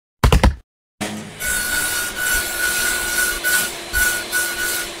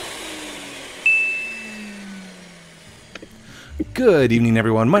Good evening,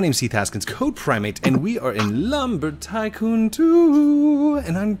 everyone. My name's Heath Haskins, Code Primate, and we are in Lumber Tycoon 2.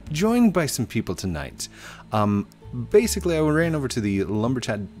 And I'm joined by some people tonight. Basically, I ran over to the Lumber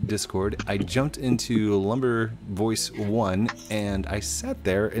Chat Discord. I jumped into Lumber Voice 1, and I sat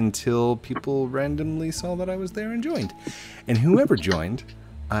there until people randomly saw that I was there and joined. And whoever joined,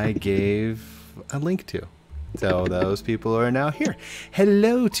 I gave a link to. So those people are now here.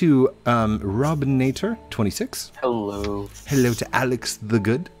 Hello to Robinator26. Hello. Hello to Alex the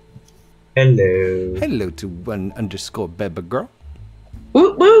Good. Hello. Hello to _Beba Girl.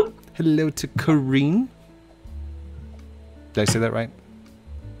 Whoop whoop. Hello to Kareen. Did I say that right?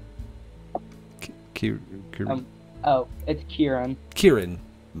 Oh, it's Kieran. Kieran.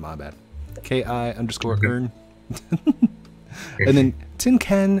 My bad. KI_earn. And then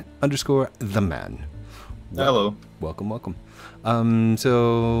TinCan_the man. Hello. Welcome, welcome.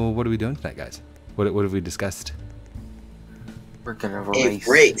 So what are we doing tonight, guys? What have we discussed? We're gonna A race.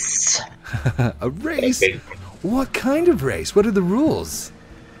 race. A race? What kind of race? What are the rules?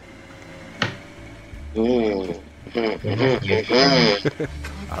 All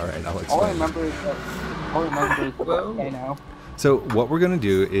right, I'll explain. All I remember is volcano. So what we're gonna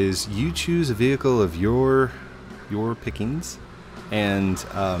do is you choose a vehicle of your pickings, and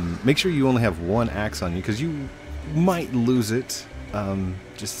make sure you only have one axe on you because you might lose it.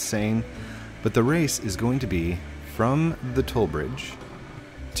 Just saying. But the race is going to be from the toll bridge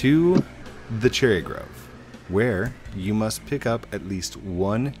to the cherry grove, where you must pick up at least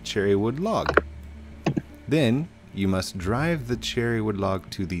one cherry wood log. Then you must drive the cherry wood log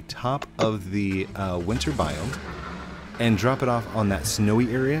to the top of the winter biome and drop it off on that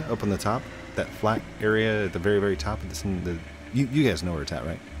snowy area up on the top, that flat area at the very, very top of the you guys know where it's at,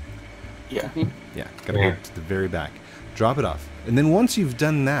 right? Yeah. Yeah, gotta go to the very back. Drop it off. And then once you've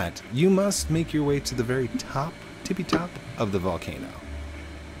done that, you must make your way to the very top, tippy top of the volcano.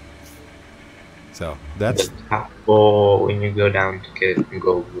 So, that's... The top or when you go down to get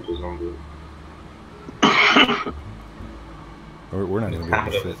gold, which is on good. We're not going to be able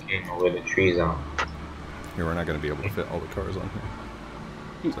to fit... Where the trees are. Here, we're not going to be able to fit all the cars on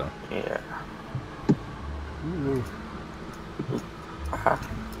here. So... Yeah. Ooh.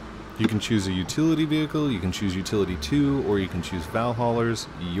 You can choose a utility vehicle, you can choose utility 2, or you can choose Valhaulers,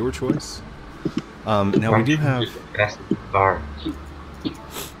 your choice. Now we do have...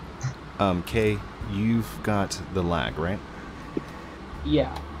 Kay, you've got the lag, right?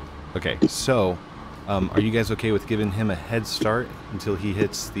 Yeah. Okay, so, are you guys okay with giving him a head start until he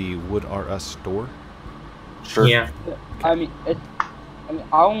hits the Wood R Us store? Sure. Yeah. I mean,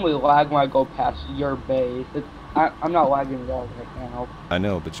 I only lag when I go past your base. I'm not lagging at all right now. I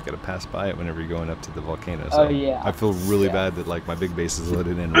know, but you gotta pass by it whenever you're going up to the volcano. So Oh, yeah. I feel really bad that like my big base is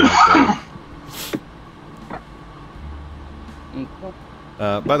loaded in right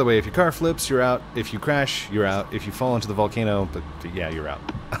there. By the way, if your car flips, you're out. If you crash, you're out. If you fall into the volcano, but yeah, you're out.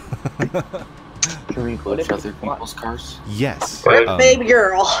 Can we glitch other people's cars? Yes. Baby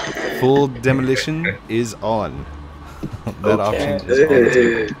girl. Full demolition is on. That Okay. option is on the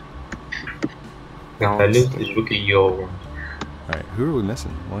table. At least it's Ruki your one. Alright, who are we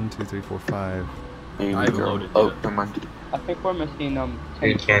missing? 1, 2, 3, 4, 5. Maybe I haven't loaded Oh, yet. never mind. I think we're missing You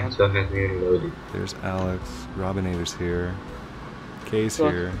Tycoon. can't, so has been loaded. There's Alex. Robinator's here. Kay's So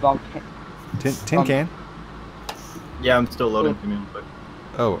it's here. Tin Can? Yeah, I'm still loading for me, but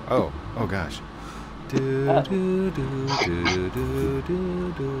Oh gosh. Do, do, do, do, do,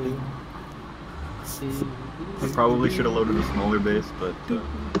 do, do. I probably should have loaded a smaller base, but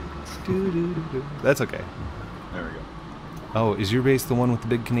That's okay. there we go. Oh, is your base the one with the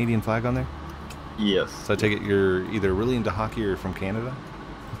big Canadian flag on there? Yes, So I take it you're either really into hockey or from Canada?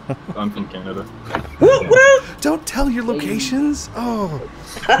 I'm from Canada. Don't tell your locations! Oh!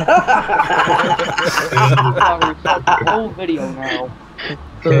 Whole video now.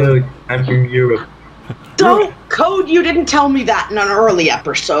 Code, I'm from Europe. Don't Code, you didn't tell me that in an early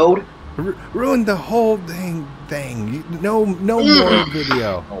episode. Ruined the whole thing. No more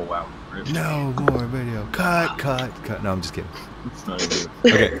video. Oh wow. Rip. No more video. Cut. No, I'm just kidding. It's not good.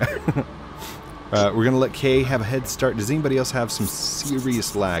 Okay. We're going to let Kay have a head start. Does anybody else have some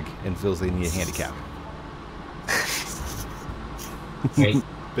serious lag and feels they need a handicap? Wait.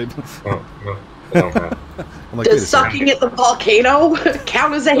 Babe. Oh, no. I don't have. I'm like, wait a Does second. sucking at the volcano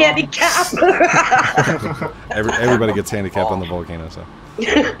count as a handicap? Everybody gets handicapped on the volcano, so.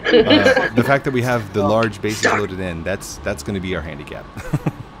 The fact that we have the large bases loaded in, that's going to be our handicap.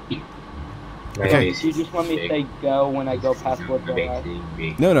 Okay. You just want me to say go when I go past Wood R Us?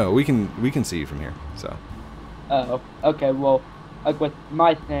 No, we can see you from here, so. Oh, okay, well, like with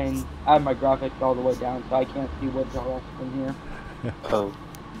my thing, I have my graphics all the way down, so I can't see Wood R Us from here. Oh.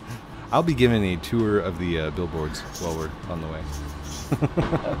 I'll be giving a tour of the billboards while we're on the way.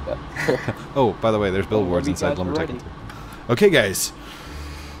 Oh, by the way, there's billboards inside Lumber Tycoon 2. Okay, guys.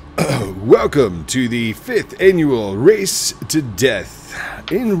 Welcome to the 5th annual Race to Death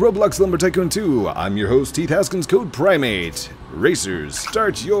in Roblox Lumber Tycoon 2. I'm your host, Heath Haskins, Code Primate. Racers,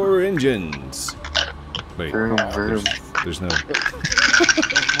 start your engines. Wait, Vroom, vroom. there's no...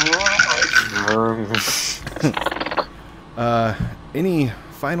 Vroom. Any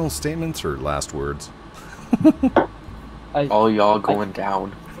final statements or last words? All y'all going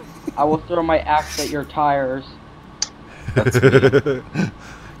down. I will throw my axe at your tires.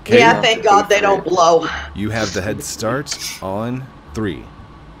 Okay, Yeah, thank God they don't blow. you have the head start on 3,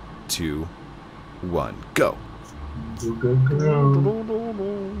 2, 1, go. Go, go, go.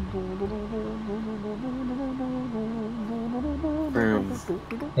 Vroom.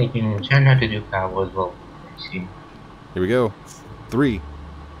 Hey, you try not to do power as well. See. Here we go. 3,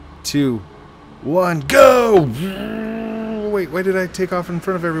 2, 1, go! Wait, why did I take off in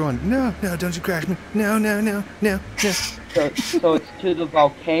front of everyone? No, no, don't you crash me. No, no, no, no, no. So it's to the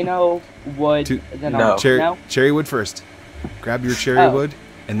volcano, wood, To- and then No. Cherry wood first. Grab your cherry Oh. wood,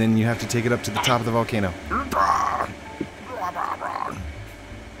 and then you have to take it up to the top of the volcano.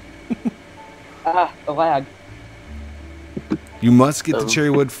 the lag. You must get the Oh. cherry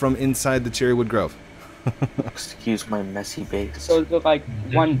wood from inside the cherry wood grove. Excuse my messy base. So is it like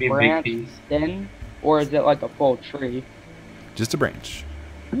one be a big branch piece. thin, or is it like a full tree? Just a branch.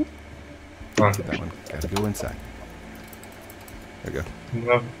 Come Get that one. Gotta go inside. There we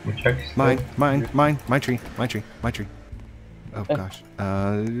go. on. My truck's Mine, still- mine, mine, my tree, my tree, my tree. Oh gosh.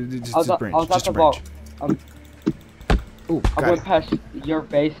 Just a branch, just a branch. Oh, I got went it. past your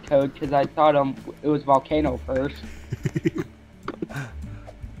base code because I thought it was volcano first.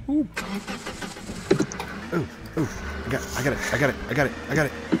 Oh, I got it, I got it, I got it, I got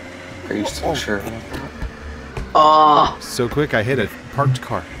it. Are you still sure? Oh, So quick, I hit a parked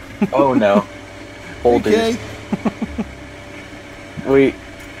car. Oh no. Hold Okay. it. Wait.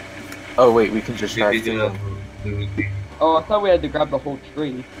 Oh wait, we can just Did drive you do through. that? Oh, I thought we had to grab the whole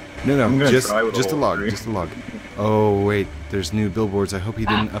tree. No, I'm no, gonna just try with a a log, tree. just a log. Oh wait, there's new billboards. I hope he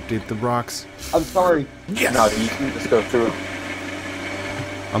didn't update the rocks. I'm sorry. Yes. No, you can just go through.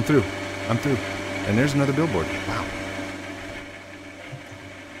 I'm through. I'm through. And there's another billboard. Wow.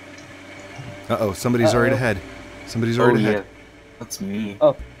 Uh-oh, somebody's already ahead. Somebody's Oh already yeah. ahead. That's me.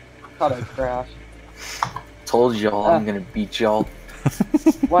 Oh, thought I crashed. Told y'all I'm gonna beat y'all.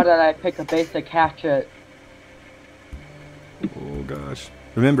 Why did I pick a basic hatchet? Oh gosh.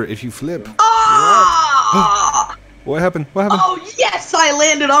 Remember, if you flip. ah! What happened? What happened? Oh yes, I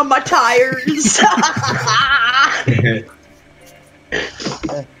landed on my tires.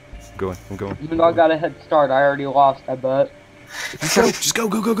 I'm going. I'm going. Even though I got a head start, I already lost, I bet. Just go. Just go.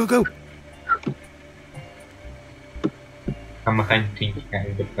 Go. Go. Go. Go. I'm a hunting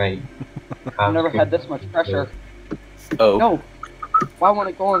kind of play. I've never had this much pressure. Oh. No! Why won't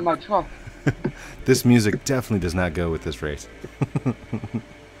it go in my truck? This music definitely does not go with this race.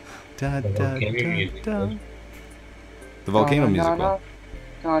 Da, da, volcano da, music da. does. The volcano music will.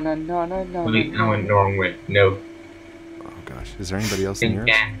 Wait, I went the wrong way. No. Oh gosh. Is there anybody else in Tin yours?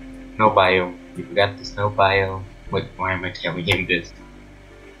 can. Snow biome. You forgot the snow biome. What? Why am I telling him this?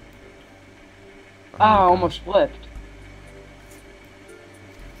 Oh, I gosh. almost flipped.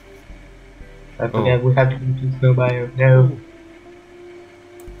 I forgot we have to go to the snow biome. No.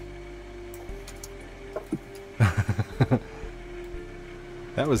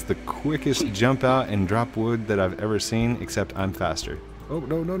 That was the quickest jump out and drop wood that I've ever seen, except I'm faster. Oh,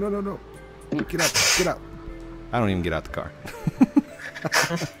 no, no, no, no, no. Get out, get out. I don't even get out the car.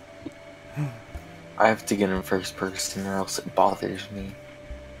 I have to get in first person or else it bothers me.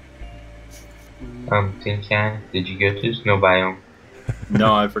 Tin can. Did you go to the snow biome?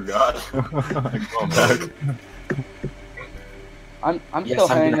 No, I forgot. I'm going back. I'm Yes,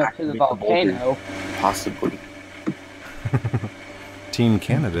 still I'm heading gonna up to the activate the boulder. volcano. Possibly. Team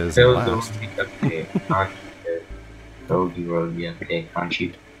Canada is So last. don't update, can't you? So you will be update, can't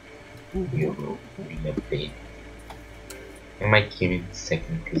you? You will be update. I might give it a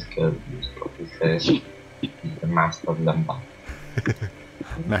second because code is probably first. He's the master of lumber.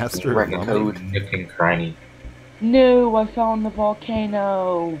 Master Right, of code. Lumber. Nook and cranny. No, I found the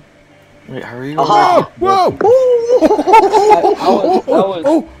volcano. Wait, hurry Oh, up. whoa! I was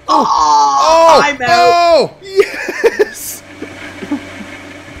Oh, oh, I'm out. oh, yes!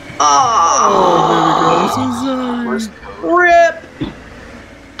 Oh, I'm so sorry. Where's rip.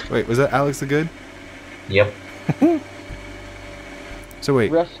 Wait, was that Alex the Good? Yep. So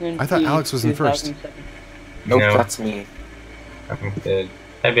wait, Rest in I thought peace, Alex was in first. 2007. Nope, No. that's me. I'm good.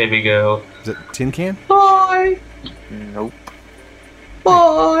 Hi, baby girl. Is it tin can? Bye. Nope.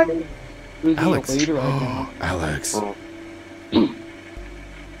 Bye. Who's the Alex. leader right now? Alex. Oh,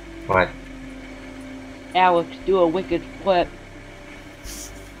 What? Alex, do a wicked flip.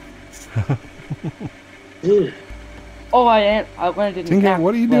 Oh, I landed in Tin can, an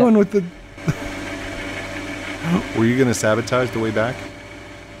what are you flip. doing with the... Were you gonna sabotage the way back?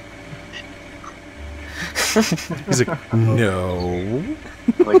 He's like, no.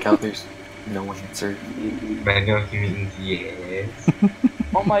 like how there's no answer. Manual means yes.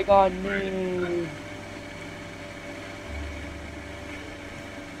 Oh my god, no.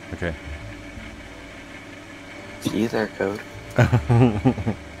 Okay. See you there, Code.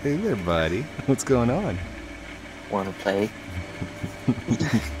 Hey there, buddy. What's going on? Wanna play?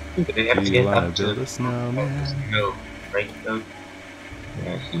 They have to Do get you wanna up to build a snowman? No, right? No.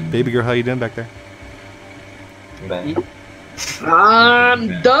 Yeah, Baby girl, how you doing back there? But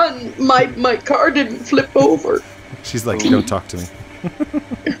I'm done. My car didn't flip over. She's like, don't talk to me.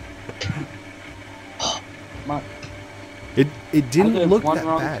 My, It I didn't did look one that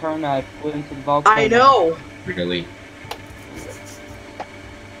wrong bad. turn, I flew into the volcano. I know. really,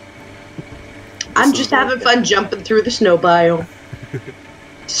 I'm This just is having working. fun jumping through the snow biome.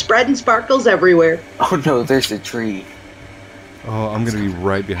 Spreading sparkles everywhere. Oh no, there's a tree. Oh, I'm gonna be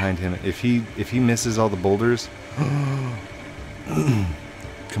right behind him. If he misses all the boulders, come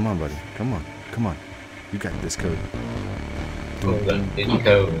on, buddy. Come on, come on. You got this, Code. hold on, in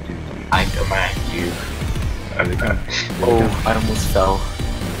code, I command you. Oh, I almost fell.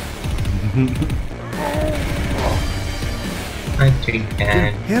 I think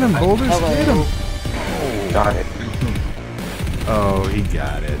and Hit him, boulders. Hello. Hit him. Got it. Oh, he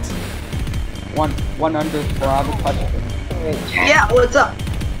got it. One underscore, I have a question. Yeah, what's up?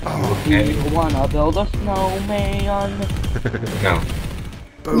 Oh, Do you wanna build a snowman? no.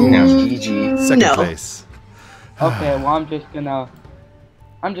 boom. No. GG. Second No. place. Okay, well I'm just gonna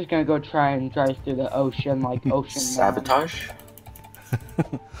go try and drive through the ocean like Ocean Man. Sabotage?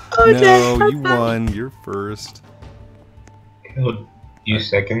 Okay. No, you won. You're first. Killed you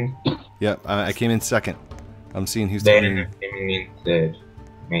second. Yep, I came in second. I'm seeing who's Then coming. I'm coming in third.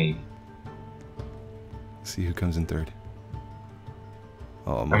 Me. See who comes in third.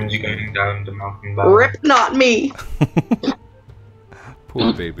 Oh my I'm just God. going down the mountain valley. Rip, not me.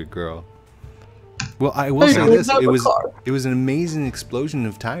 Poor baby girl. Well, I will Hey, say let's this: have a car. it was an amazing explosion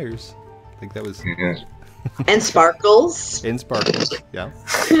of tires. Like that was Yeah. And sparkles. in sparkles. Yeah,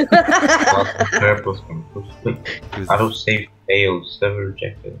 Purple sparkles. Wait, it was. auto save failed. Server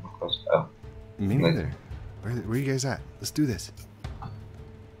rejected. Across. Oh. Me neither. Where you guys at? Let's do this.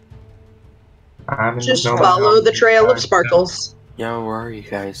 Just follow the trail of sparkles. Yo, where are you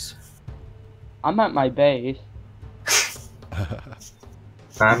guys? I'm at my base.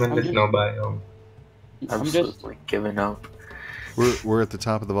 I'm in I'm the just- snow biome. I'm I'm just just like giving up. We're at the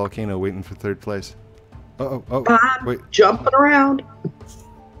top of the volcano, waiting for third place. Oh, I'm wait, jumping around.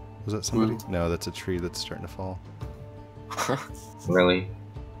 was that somebody? No, that's a tree that's starting to fall. Really?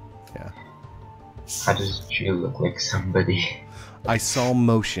 Yeah. How does she look like somebody? I saw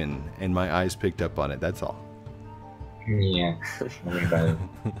motion and my eyes picked up on it. That's all. Yeah. Everybody.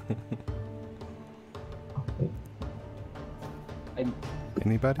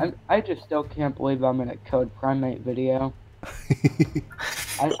 Anybody? I just still can't believe I'm in a Code Primate video.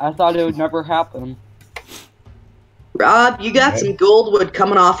 I thought it would never happen. Rob, you got some goldwood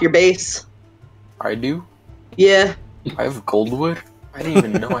coming off your base. I do? Yeah. I have goldwood? I didn't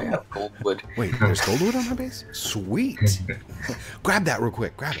even know I have goldwood. Wait, there's goldwood on my base? Sweet. Grab that real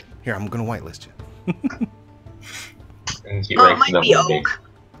quick. Grab it. Here, I'm gonna whitelist you. And she Oh, it ranks might up be on the oak.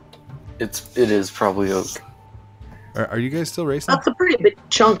 It is probably oak. Are you guys still racing? That's a pretty big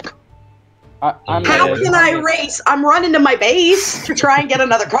chunk. I'm How at a- can I race? I'm running to my base to try and get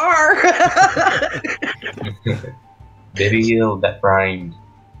another car. base. Baby Hill, that rhymed.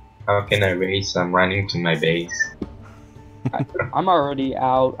 How can I race? I'm running to my base. I'm already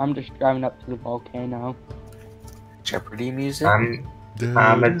out. I'm just driving up to the volcano. Jeopardy music? I'm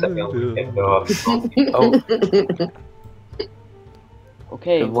at the Oh,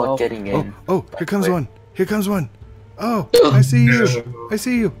 Okay, good well, luck getting in. Oh, here comes Wait. one. Here comes one. Oh, I see you. I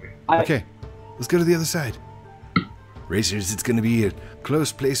see you. Okay, let's go to the other side. Racers, it's gonna be a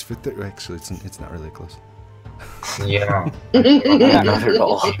close place for third. Actually, it's not really close. Yeah. Yeah, not at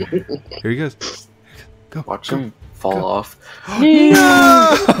all. Here he goes. Go. Watch him fall off.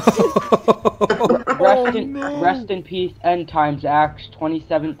 rest in peace, End Times Acts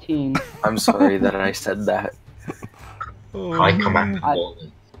 2017. I'm sorry that I said that. I command I- bullets.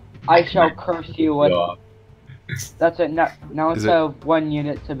 I shall curse you with That's it. Now Is instead of 1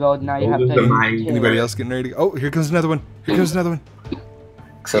 unit to build, now you have to Those are use my- 2. Anybody else getting ready to go? Oh, here comes another one. Here comes another one.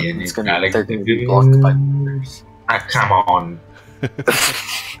 Except Yeah, it's they're they're gonna be blocked by boulders. Ah, come on.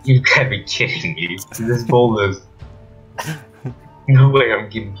 You gotta be kidding me. This boulders. No way I'm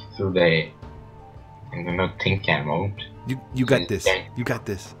getting you through there. I'm gonna think I won't. You got this. You got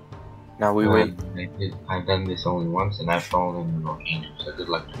this. Now we wait. I've done this only once and I've fallen in the volcano, so good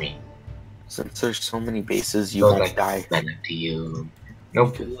luck to me. Since there's so many bases, you So, won't like, die. bad luck to you.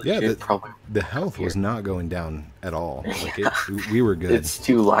 Nope. Yeah, It probably. The health was not going down at all. Like we were good. It's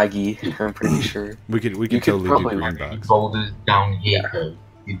too laggy. I'm pretty sure. We could could totally do probably green run box. Boulders down here, though.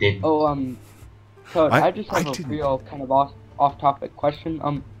 You did. Oh, Toad, I I just have a didn't- real kind of off-topic question.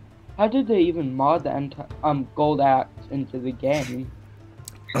 How did they even mod the gold axe into the game?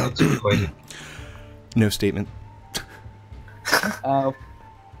 That's quite No statement. Oh,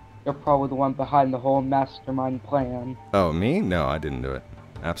 you're probably the one behind the whole mastermind plan. Oh, me? No, I didn't do it.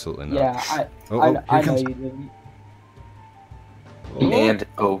 Absolutely not. Yeah, Oh, I here know comes. you didn't. And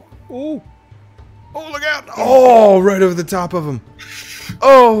Oh, look out! Oh, right over the top of him.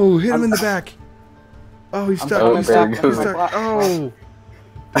 Oh, hit him in the back. Oh, he's I'm stuck. Oh, He's there stuck. it goes. He's stuck. Oh,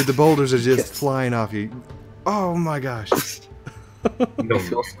 dude, the boulders are just flying off you. Oh my gosh. I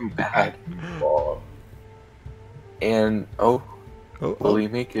feel so bad. And Oh, will oh, we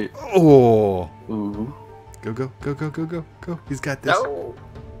make it? oh. Ooh. Go. He's got this. No.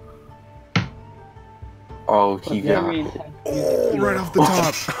 Oh, he got. Oh, right off the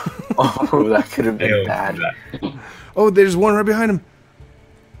top. Oh, that could have been bad. Oh, there's one right behind him.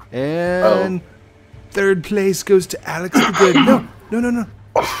 And third place goes to Alex the Good. No.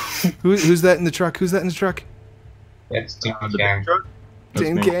 Who's that in the truck? Who's that in the truck? That's The Tycoon. big truck? That's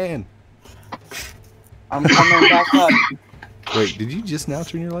Tin me. Can. I'm coming back up. Wait, did you just now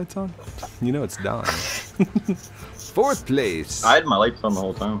turn your lights on? You know it's dawn. Fourth place. I had my lights on the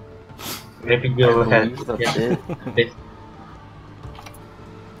whole time. Let me go I ahead. believe that's it.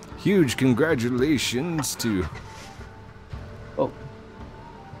 Huge congratulations to Oh,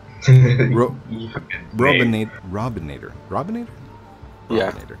 Ro- Robin. Robinator.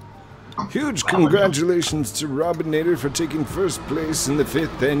 Yeah. Robinator. Huge congratulations to Robinator for taking first place in the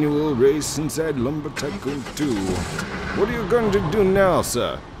 5th annual race inside Lumber Tycoon 2. What are you going to do now,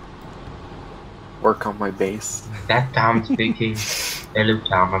 sir? Work on my base. That Tom speaking. Hello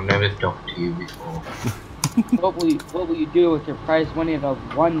Tom, I've never talked to you before. what will you do with your prize money of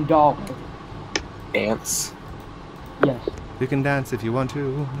 $1? Dance. Yes, You can dance if you want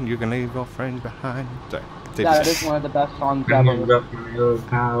to. You can leave your friends behind. Sorry. that is one of the best songs Bring ever. up my old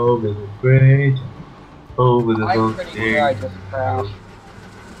cow over the bridge. Over the I'm pretty sure I volcano. just crashed.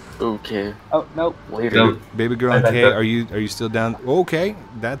 Okay. Oh nope. Later. No. Baby girl and Kay, are you still down? Okay,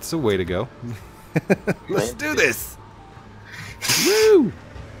 that's the way to go. Let's do this. Woo!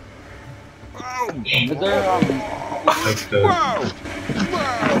 Wow! Is there Let's go. Wow!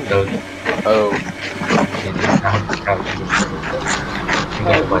 Go. Oh. You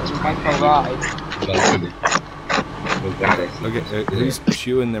gotta watch Michael Ride? You gotta see this. You gotta see Okay, this. who's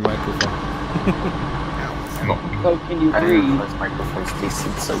chewing their microphone? So can you I didn't breathe? realize microphones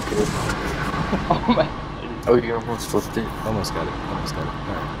tasted so good. Oh my. Oh, you almost flipped it. Almost got it.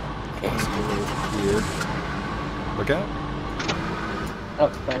 Alright. Okay. Here. Look out.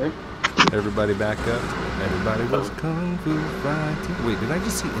 Oh, sorry. Everybody back up. Everybody was kung fu fighting. Wait, did I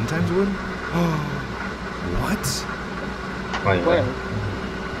just see In Times Wood? What? Wait, Where?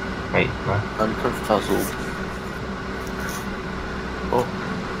 wait, what? I'm confuzzled.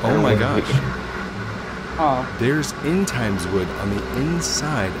 Oh my gosh. Oh, There's In Times Wood on the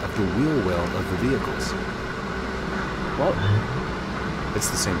inside of the wheel well of the vehicles. what? It's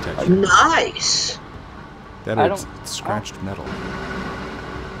the same texture. Nice. That I is don't- scratched metal.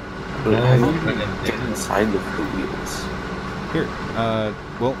 But how do you get inside of the wheels? Here,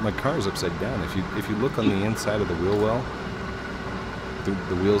 well, my car is upside down. If you look on the inside of the wheel well,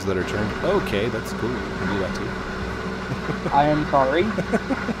 the wheels that are turned. Okay, that's cool. You can do that too. I am sorry.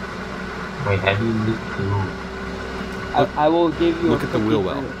 Wait, how do you look through? I will give you Look a at the cookie wheel for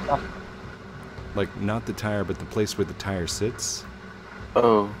well. your stuff. Like not the tire, but the place where the tire sits.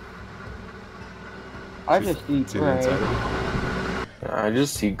 Oh, I just see See the inside gray. of it? I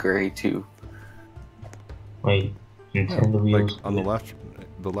just see gray too. Wait, inside the Like wheels. on the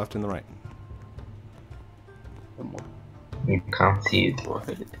left and the right. You can't see it. What?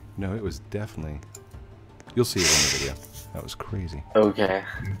 No, it was definitely. You'll see it in the video. That was crazy. Okay.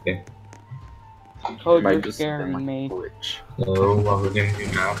 Okay. Code, Might you're just been scaring like a me. glitch. So, what we're gonna do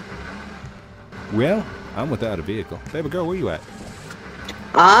now? Well, I'm without a vehicle. Baby girl, where you at?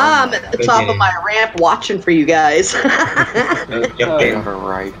 I'm at the top of my ramp watching for you guys. Jump They in. got a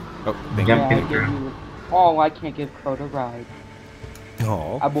ride. Oh, thank Jump Yeah, in. I give you. Oh, I can't give Code a ride. you. I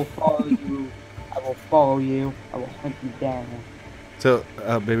Aw. will follow you. I will follow you. I will hunt you down. So,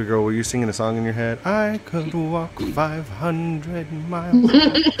 baby girl, were you singing a song in your head? I could walk 500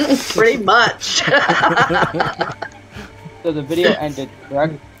 miles. Pretty much. So the video ended,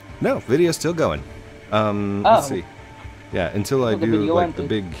 correct? No, video's still going. Let's Oh. see. Yeah, until I So the do video like the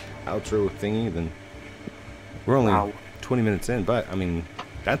ended. big outro thingy, then we're only Wow. 20 minutes in. But I mean,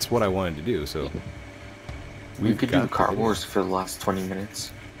 that's what I wanted to do. So We could do got the Car video. Wars for the last 20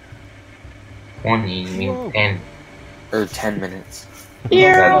 minutes. 20, you mean Whoa. 10. Or 10 minutes.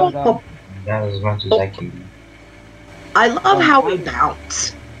 Yeah. That's as much as I can do. I love how we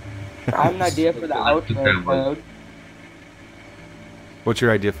bounce. I have an idea for the outro, Code. What's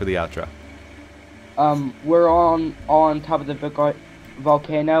your idea for the outro? We're on top of the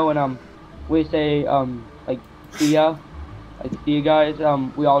volcano, and we say like see ya, like see you guys.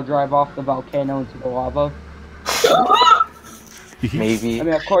 We all drive off the volcano into the lava. Maybe. I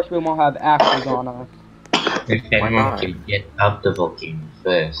mean, of course, we won't have axes on us. If anyone not? can get up the volcano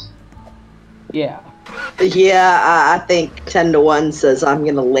first. Yeah. Yeah, I think 10 to 1 says I'm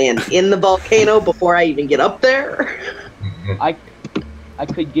gonna land in the volcano before I even get up there. I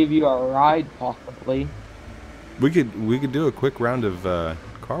could give you a ride, possibly. We could do a quick round of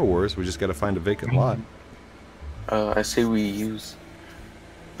Car Wars. We just got to find a vacant lot. I say we use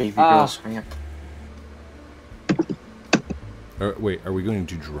Baby Ah. Girl's ramp. Wait, are we going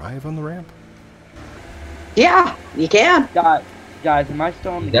to drive on the ramp? Yeah, you can. Guys, am I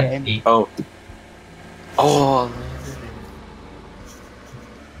still in the That's game? the Oh. Oh,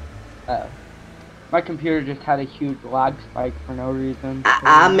 My computer just had a huge lag spike for no reason.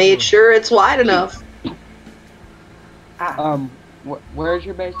 I made sure it's wide enough. Where's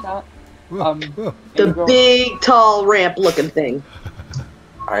your base at? Whoa, whoa. The Baby girl? big, tall, ramp-looking thing.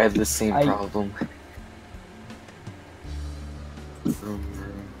 I had the same I- problem. Vroom,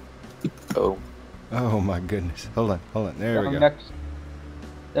 vroom. Oh. Oh my goodness. Hold on. There we go. Next,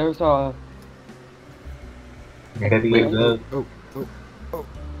 there's a. Baby Wait. girl.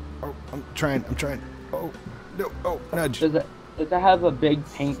 Oh, I'm trying. Oh, no. Oh, nudge. Does it have a big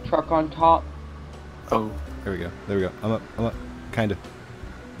paint truck on top? Oh. There we go. I'm up. I'm kinda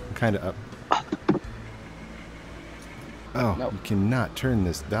up. Oh, Nope. you cannot turn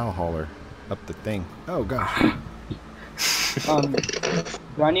this dowel hauler up the thing. Oh gosh.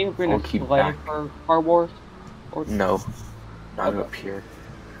 Do I need to bring I'll a keep sleigh back. for Car Wars? Or No. Not Okay. up here.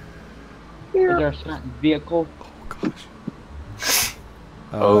 is there a certain vehicle? Oh gosh.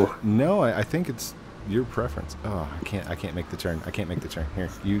 Oh. No, I think it's your preference. Oh, I can't make the turn. Here,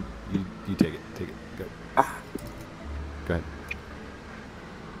 you take it. Go. Go ahead.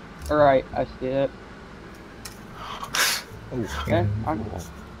 Alright, I see it. Oh. Okay,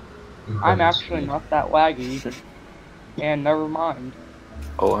 I'm actually not that laggy. And never mind.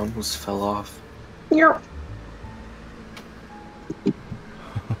 Oh, I almost fell off. Yeah.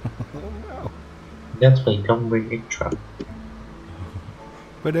 Oh no. That's why don't bring a truck.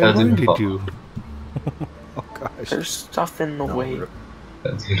 But I Doesn't wanted fall. to. Oh gosh. There's stuff in the way.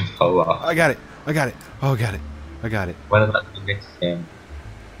 That's gonna fall off. I got it. Oh, I got it. What about the next time?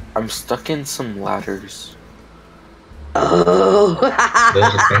 I'm stuck in some ladders. Oh.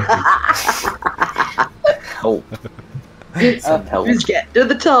 Those are Help. Send help. Just get to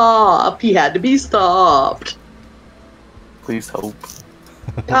the top. He had to be stopped. Please help.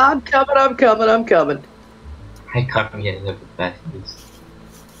 I'm coming. I can't get enough of that.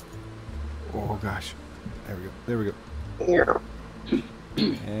 Oh gosh. There we go. Yeah.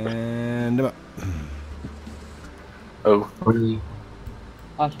 And I'm up. Oh. Really?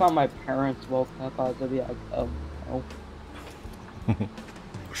 I thought my parents woke up. I was gonna be like, oh.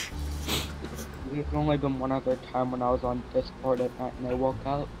 There's only been one other time when I was on Discord at night and they woke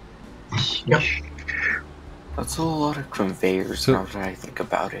up. Yep. That's a lot of conveyors So- now that I think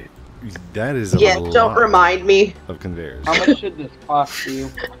about it. That is a Yeah, lot don't remind me. of conveyors. How much should this cost you?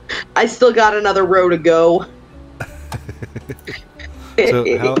 I still got another row to go.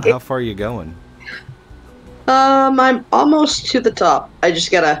 So how far are you going? I'm almost to the top. I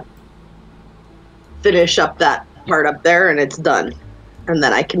just gotta finish up that part up there and it's done. And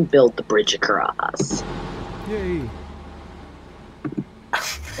then I can build the bridge across. Yay!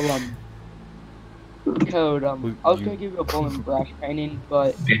 Well, Code, I was gonna give you a bull and brush painting,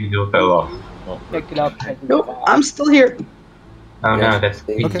 but Baby girl fell off. picked it up. Because it's Nope, bad. I'm still here. Oh Yeah, no, that's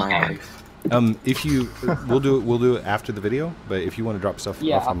saved Okay. my life. If you, we'll do it after the video. But if you want to drop stuff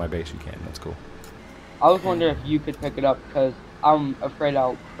Yeah. off on my base, you can. That's cool. I was wondering if you could pick it up because I'm afraid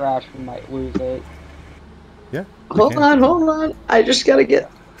I'll crash and might lose it. Yeah. Hold on. I just gotta get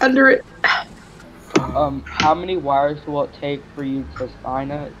under it. How many wires will it take for you to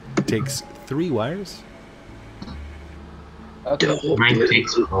sign it? It takes 3 wires. Okay. Mine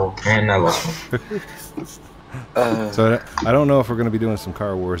takes 4, and I lost one. So I don't know if we're gonna be doing some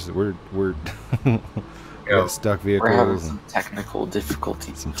car wars. We're we got stuck We're having vehicles. some technical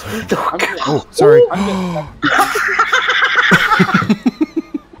difficulties. Some I'm just, oh, sorry. I'm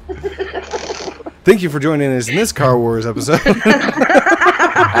Thank you for joining us in this car wars episode.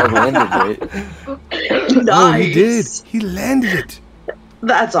 I landed it. Nice. Oh, he did. He landed it.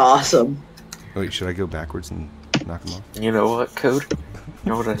 That's awesome. Wait, should I go backwards and knock him off? You know what, Code? You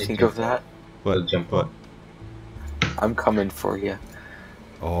know what I think of that? What? Jump What? up. I'm coming for you.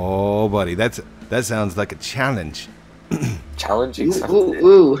 Oh, buddy, that sounds like a challenge. Challenge Ooh, accepted.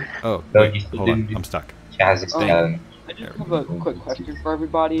 ooh. Oh, No, wait, you still hold on. didn't- I'm stuck. Kazakhstan. I just have a quick question for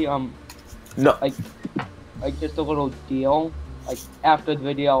everybody. No. Like just a little deal. Like after the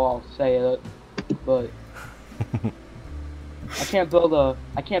video, I'll say it, but I can't build a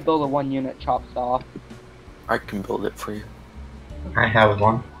 1-unit chop saw. I can build it for you. I have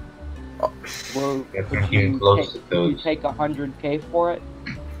one. Well, You're would getting you close take, to would you those. take 100K for it?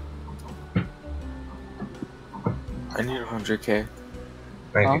 I need 100K.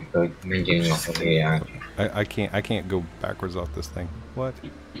 Thank you for making it. Yeah. I can't go backwards off this thing. What?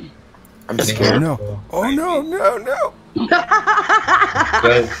 I'm Oh scared. no! Oh no! No! No!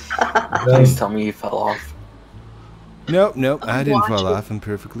 Please tell me you fell off. Nope, nope. I didn't fall Watch it. off. I'm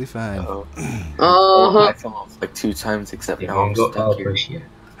perfectly fine. Oh. Uh-huh. I fell off like 2 times, except They now I'm won't go stuck up here. here.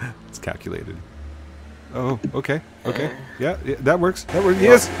 It's calculated. Oh, okay, okay. Yeah, that works. That works.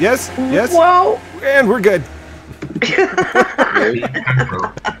 Yes, yes, yes. Whoa. And we're good.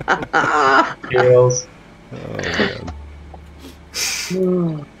 Girls. Oh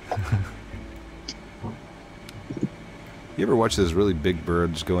man. You ever watch those really big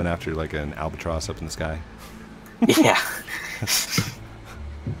birds going after like an albatross up in the sky? Yeah.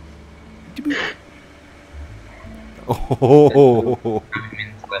 Oh.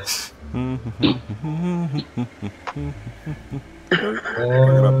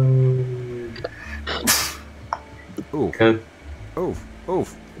 Oh. Good. Oh. Oh.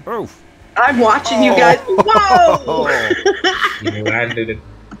 Oh. I'm watching you guys. Whoa. Oh. You landed it.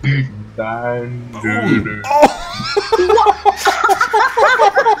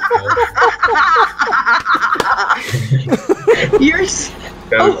 You're.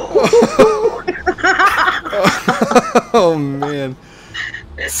 Oh. Oh man.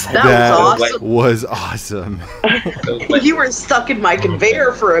 That was awesome. Was awesome. You were stuck in my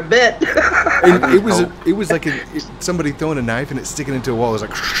conveyor for a bit. And it was like somebody throwing a knife and it's sticking into a wall. It was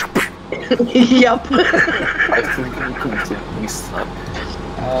like. Yep. I think you completely slept.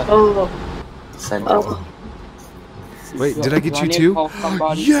 Oh. Send Oh. Wait, did I get Do you need to too? call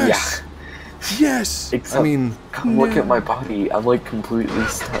somebody? Yes. Yes. Except, I mean, come look at my body. I'm like completely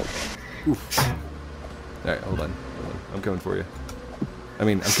stuck. oof. All right, hold on. I'm coming for you. I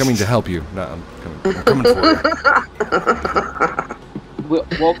mean, I'm coming to help you. No, I'm coming for you.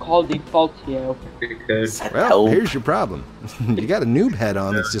 We'll call Defaultio. Because Send Well, help. here's your problem. You got a noob head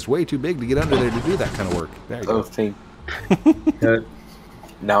on that's just way too big to get under there to do that kind of work. There you Oh, go. thank. good.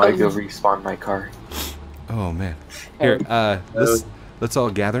 Now I go respawn my car. Oh man. Here, let's all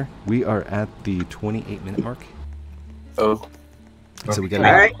gather. We are at the 28-minute mark. Oh. So we got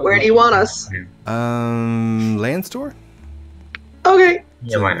All right. Where do you want us? land store? Okay.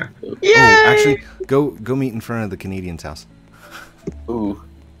 Yeah, why not? Yay. Oh, actually, go meet in front of the Canadian's house. Ooh.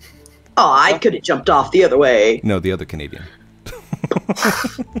 Oh, I could have jumped off the other way. No, the other Canadian.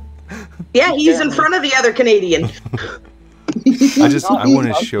 Yeah, he's in front of the other Canadian. I want to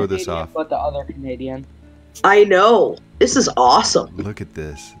Not show this Canadian, off. But the other Canadian. I know. This is awesome. Look at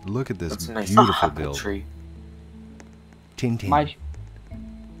this. Look at this That's a nice beautiful apple build. tree. Ting ting.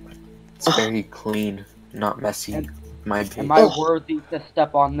 It's very clean, not messy. And- My base. Am I worthy to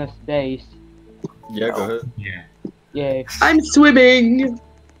step on this base? Yeah, go ahead. Yeah. Yay. I'm swimming.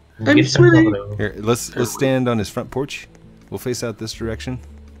 I'm Get some swimming. photo. Here, let's stand on his front porch. We'll face out this direction.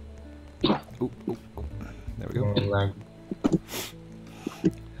 Ooh, ooh, ooh. There we go. Like,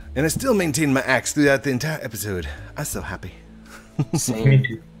 And I still maintain my axe throughout the entire episode. I'm so happy. me Same.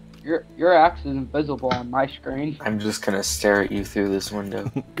 too. Your axe is invisible on my screen. I'm just gonna stare at you through this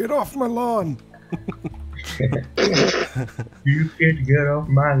window. Get off my lawn. You can't get off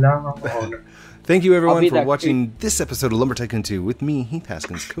my lawn. Thank you I'll everyone be for that watching this episode of Lumber Tycoon 2 with me, Heath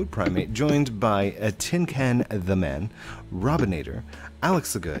Haskins, Code Primate, joined by a Tin Can the Man, Robinator,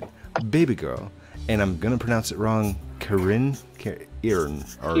 Alex the Good, Baby Girl, and I'm gonna pronounce it wrong, Karen, Karen,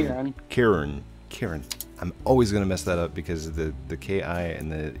 or Kieran. Karen. I'm always gonna mess that up because the Ki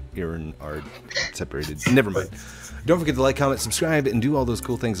and the Aaron are separated. Never mind. Don't forget to like, comment, subscribe, and do all those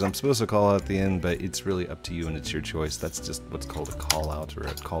cool things I'm supposed to call out at the end, but it's really up to you and it's your choice. That's just what's called a call out or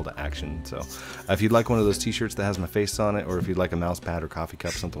a call to action. So if you'd like one of those t-shirts that has my face on it, or if you'd like a mouse pad or coffee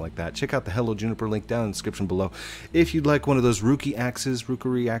cup, something like that, check out the Hello Juniper link down in the description below. If you'd like one of those Ruki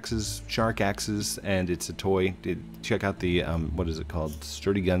axes, shark axes, and it's a toy, check out the, what is it called?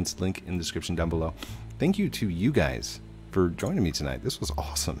 Sturdy Guns link in the description down below. Thank you to you guys for joining me tonight. This was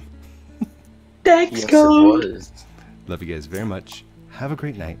awesome. Thanks, Yes, it Code. was. Love you guys very much. Have a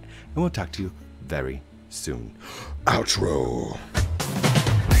great night, and we'll talk to you very soon. Outro.